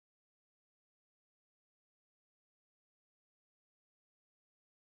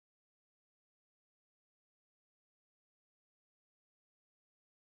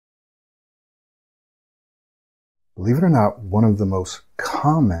Believe it or not, one of the most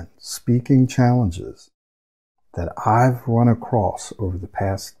common speaking challenges that I've run across over the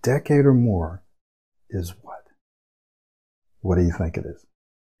past decade or more is what? What do you think it is?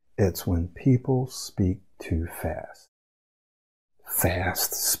 It's when people speak too fast.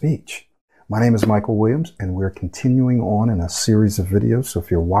 Fast speech. My name is Michael Williams, and we're continuing on in a series of videos. So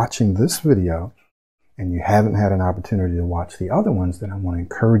if you're watching this video and you haven't had an opportunity to watch the other ones, then I want to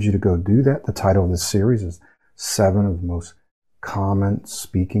encourage you to go do that. The title of this series is 7 of the most common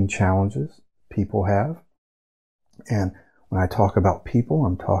speaking challenges people have. And when I talk about people,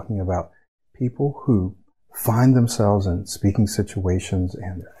 I'm talking about people who find themselves in speaking situations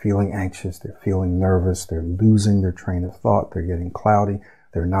and they're feeling anxious, they're feeling nervous, they're losing their train of thought, they're getting cloudy,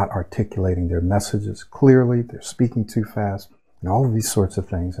 they're not articulating their messages clearly, they're speaking too fast, and all of these sorts of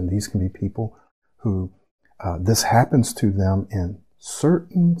things. And these can be people who this happens to them in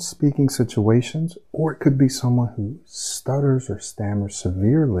certain speaking situations, or it could be someone who stutters or stammers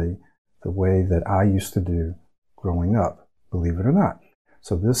severely the way that I used to do growing up, believe it or not.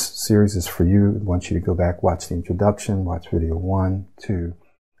 So this series is for you. I want you to go back, watch the introduction, watch video 1, 2,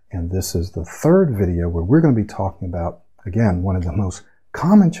 and this is the 3rd video where we're going to be talking about, again, one of the most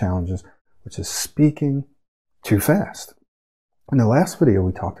common challenges, which is speaking too fast. In the last video,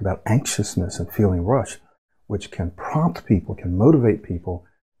 we talked about anxiousness and feeling rushed, which can prompt people, can motivate people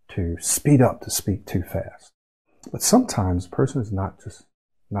to speed up, to speak too fast. But sometimes a person is not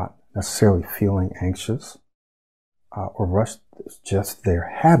necessarily feeling anxious or rushed. It's just their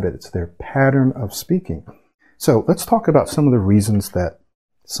habit. It's their pattern of speaking. So let's talk about some of the reasons that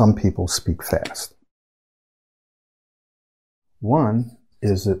some people speak fast. One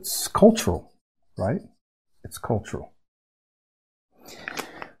is it's cultural, right? It's cultural.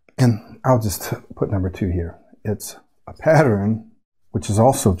 And I'll just put number 2 here. It's a pattern, which is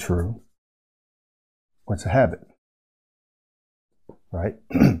also true. What's a habit, right?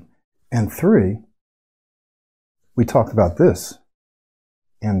 And 3, we talked about this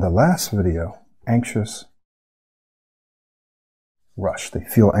in the last video, anxious, rushed. They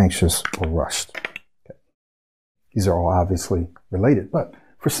feel anxious or rushed. Okay. These are all obviously related, but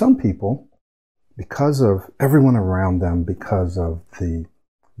for some people, because of everyone around them, because of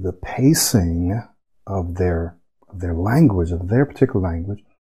the pacing of their language, of their particular language,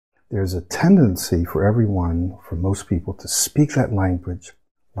 there's a tendency for everyone, for most people, to speak that language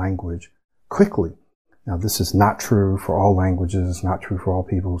quickly. Now, this is not true for all languages. It's not true for all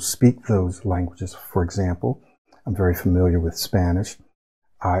people who speak those languages. For example, I'm very familiar with Spanish.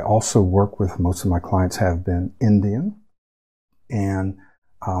 I also work with, most of my clients have been Indian. And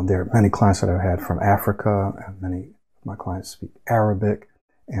there are many clients that I've had from Africa, and many of my clients speak Arabic.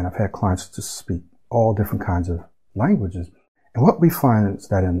 And I've had clients just speak all different kinds of languages. And what we find is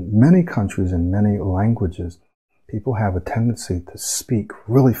that in many countries, in many languages, people have a tendency to speak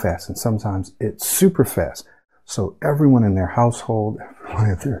really fast, and sometimes it's super fast. So everyone in their household, everyone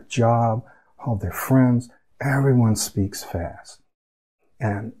at their job, all their friends, everyone speaks fast.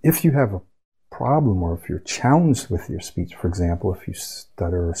 And if you have a problem, or if you're challenged with your speech, for example, if you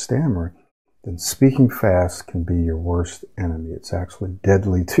stutter or stammer, then speaking fast can be your worst enemy. It's actually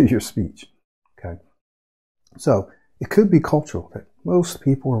deadly to your speech. Okay? So it could be cultural, that most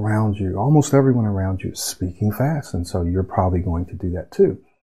people around you, almost everyone around you is speaking fast, and so you're probably going to do that too.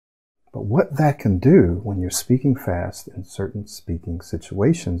 But what that can do when you're speaking fast in certain speaking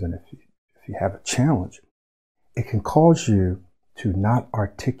situations, and if you have a challenge, it can cause you to not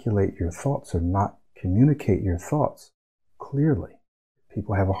articulate your thoughts or not communicate your thoughts clearly.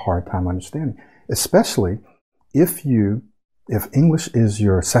 People have a hard time understanding, especially if English is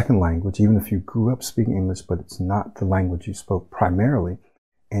your second language, even if you grew up speaking English, but it's not the language you spoke primarily,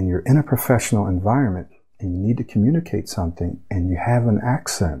 and you're in a professional environment and you need to communicate something and you have an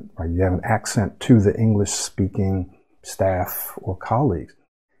accent, right? You have an accent to the English speaking staff or colleagues.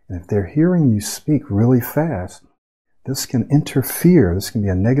 And if they're hearing you speak really fast, this can interfere. This can be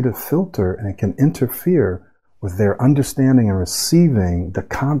a negative filter, and it can interfere with their understanding and receiving the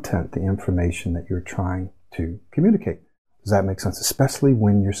content, the information that you're trying to communicate. Does that make sense? Especially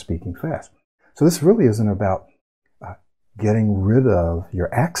when you're speaking fast. So this really isn't about getting rid of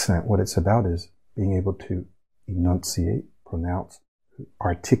your accent. What it's about is being able to enunciate, pronounce,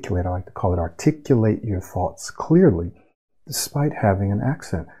 articulate. I like to call it articulate your thoughts clearly, despite having an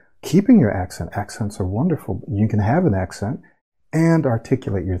accent. Keeping your accent. Accents are wonderful. You can have an accent and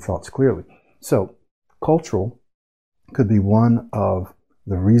articulate your thoughts clearly. So cultural could be one of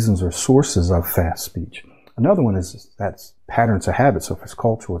the reasons or sources of fast speech. Another one is that's patterns or habits. So if it's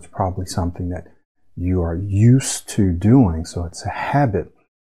cultural, it's probably something that you are used to doing. So it's a habit.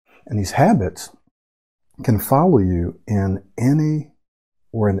 And these habits can follow you in any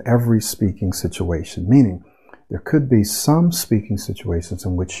or in every speaking situation, meaning there could be some speaking situations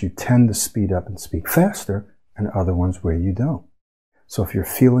in which you tend to speed up and speak faster and other ones where you don't. So if you're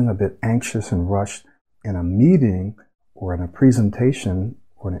feeling a bit anxious and rushed in a meeting or in a presentation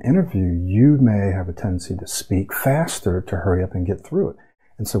or an interview, you may have a tendency to speak faster to hurry up and get through it.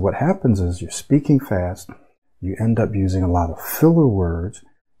 And so what happens is you're speaking fast, you end up using a lot of filler words,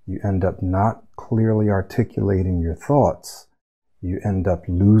 you end up not clearly articulating your thoughts, you end up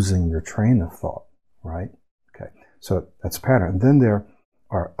losing your train of thought, right? Okay, so that's a pattern. And then there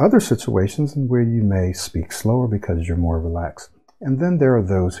are other situations in where you may speak slower because you're more relaxed. And then there are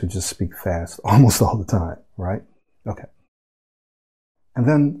those who just speak fast almost all the time, right? Okay. And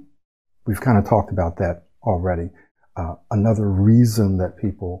then we've kind of talked about that already. Another reason that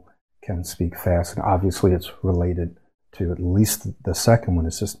people can speak fast, and obviously it's related to at least the second one,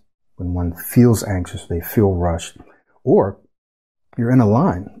 is just when one feels anxious, they feel rushed, or you're in a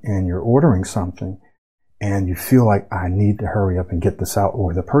line and you're ordering something and you feel like I need to hurry up and get this out,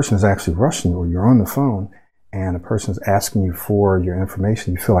 or the person is actually rushing you, or you're on the phone and a person is asking you for your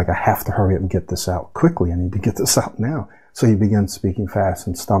information. You feel like I have to hurry up and get this out quickly. I need to get this out now. So you begin speaking fast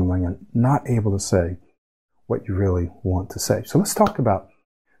and stumbling and not able to say what you really want to say. So let's talk about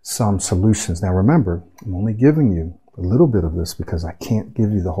some solutions. Now remember, I'm only giving you a little bit of this because I can't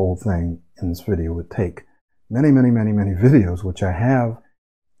give you the whole thing in this video. It would take many videos, which I have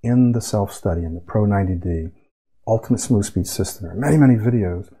in the self-study, in the Pro 90D Ultimate Smooth Speech System. There are many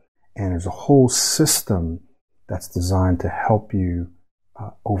videos, and there's a whole system that's designed to help you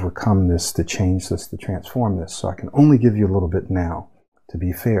overcome this, to change this, to transform this. So I can only give you a little bit now, to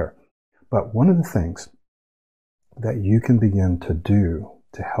be fair. But one of the things that you can begin to do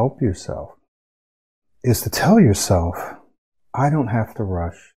to help yourself is to tell yourself, I don't have to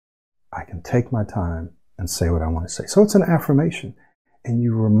rush. I can take my time and say what I want to say. So it's an affirmation. And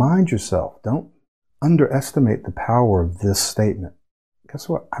you remind yourself, don't underestimate the power of this statement. Guess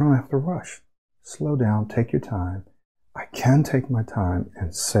what? I don't have to rush. Slow down, take your time. I can take my time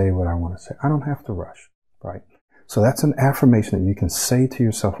and say what I want to say. I don't have to rush, right? So that's an affirmation that you can say to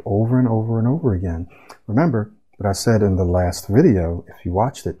yourself over and over and over again. Remember what I said in the last video, if you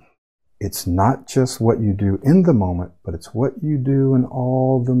watched it, it's not just what you do in the moment, but it's what you do in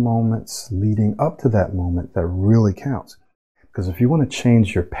all the moments leading up to that moment that really counts. Because if you want to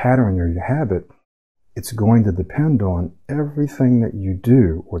change your pattern or your habit, it's going to depend on everything that you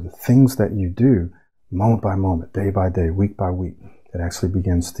do, or the things that you do moment by moment, day by day, week by week, that actually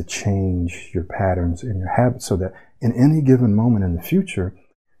begins to change your patterns and your habits, so that in any given moment in the future,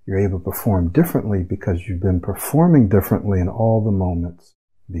 you're able to perform differently because you've been performing differently in all the moments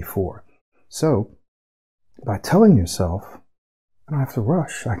before. So by telling yourself, I don't have to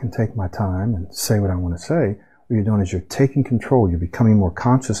rush, I can take my time and say what I want to say, what you're doing is you're taking control. You're becoming more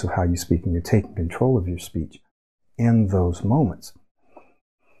conscious of how you speak, and you're taking control of your speech in those moments.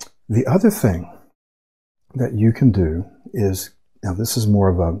 The other thing that you can do is, now this is more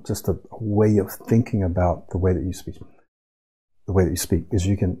of just a way of thinking about the way that you speak. The way that you speak is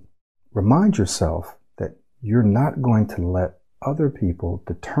you can remind yourself that you're not going to let other people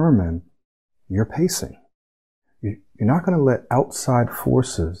determine your pacing. You're not going to let outside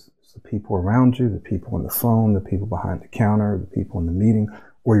forces, the people around you, the people on the phone, the people behind the counter, the people in the meeting,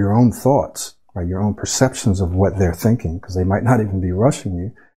 or your own thoughts, right? Your own perceptions of what they're thinking, because they might not even be rushing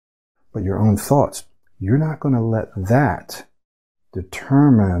you, but your own thoughts. You're not going to let that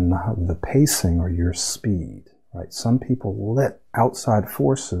determine the pacing or your speed, right? Some people let outside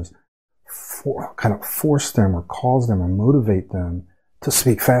forces kind of force them or cause them or motivate them to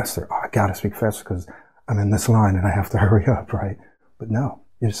speak faster. Oh, I got to speak faster because I'm in this line and I have to hurry up, right? But no.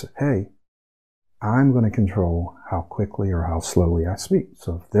 You just say, hey, I'm going to control how quickly or how slowly I speak.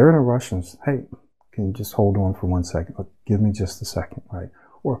 So if they're in a rush and say, hey, can you just hold on for 1 second? Or give me just a second, right?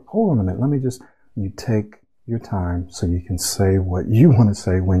 Or hold on a minute. You take your time so you can say what you want to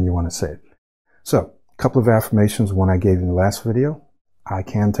say when you want to say it. So a couple of affirmations. One I gave in the last video. I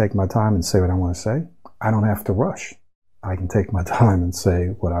can take my time and say what I want to say. I don't have to rush. I can take my time and say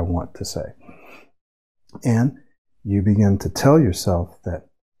what I want to say. And you begin to tell yourself that,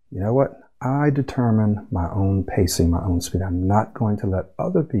 you know what? I determine my own pacing, my own speed. I'm not going to let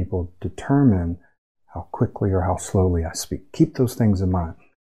other people determine how quickly or how slowly I speak. Keep those things in mind.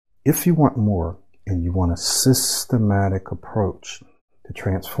 If you want more and you want a systematic approach to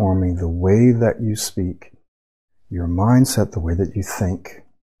transforming the way that you speak, your mindset, the way that you think,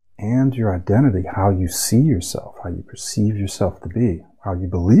 and your identity, how you see yourself, how you perceive yourself to be, how you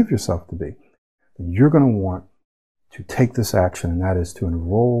believe yourself to be, then you're going to want to take this action, and that is to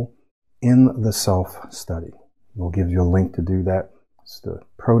enroll in the Self study. We'll give you a link to do that. It's the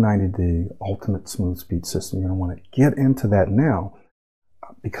Pro 90D Ultimate Smooth Speech System. You're going to want to get into that now,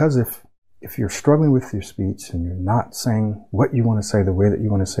 because if you're struggling with your speech and you're not saying what you want to say the way that you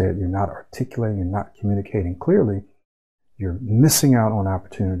want to say it, you're not articulating, you're not communicating clearly, you're missing out on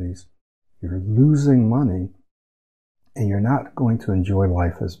opportunities, you're losing money, and you're not going to enjoy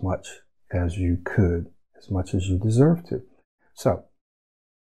life as much as you could, as much as you deserve to. So,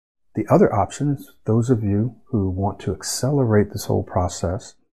 the other option is those of you who want to accelerate this whole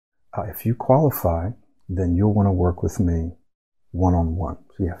process. If you qualify, then you'll want to work with me one-on-one.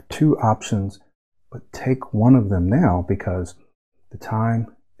 So you have two options, but take one of them now because the time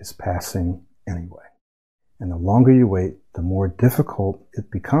is passing anyway. And the longer you wait, the more difficult it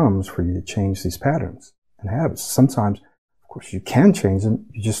becomes for you to change these patterns and habits. Sometimes, of course, you can change them.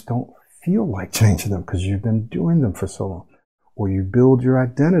 You just don't feel like changing them because you've been doing them for so long. Or you build your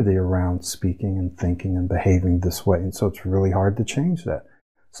identity around speaking and thinking and behaving this way. And so it's really hard to change that.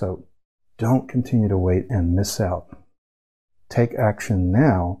 So don't continue to wait and miss out. Take action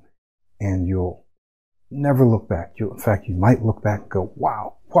now and you'll never look back. In fact, you might look back and go,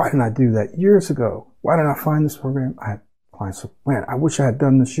 wow, why didn't I do that years ago? Why didn't I find this program? I had clients say, man, I wish I had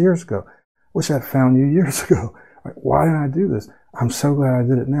done this years ago. I wish I had found you years ago. Why didn't I do this? I'm so glad I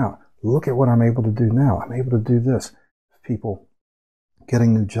did it now. Look at what I'm able to do now. I'm able to do this. People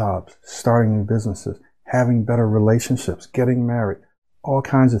getting new jobs, starting new businesses, having better relationships, getting married, all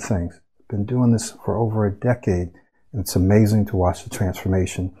kinds of things. I've been doing this for over a decade, and it's amazing to watch the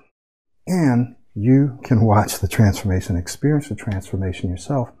transformation. And you can watch the transformation, experience the transformation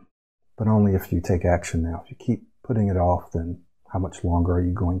yourself, but only if you take action now. If you keep putting it off, then how much longer are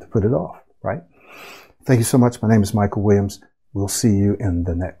you going to put it off, right? Thank you so much. My name is Michael Williams. We'll see you in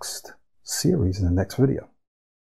the next series, in the next video.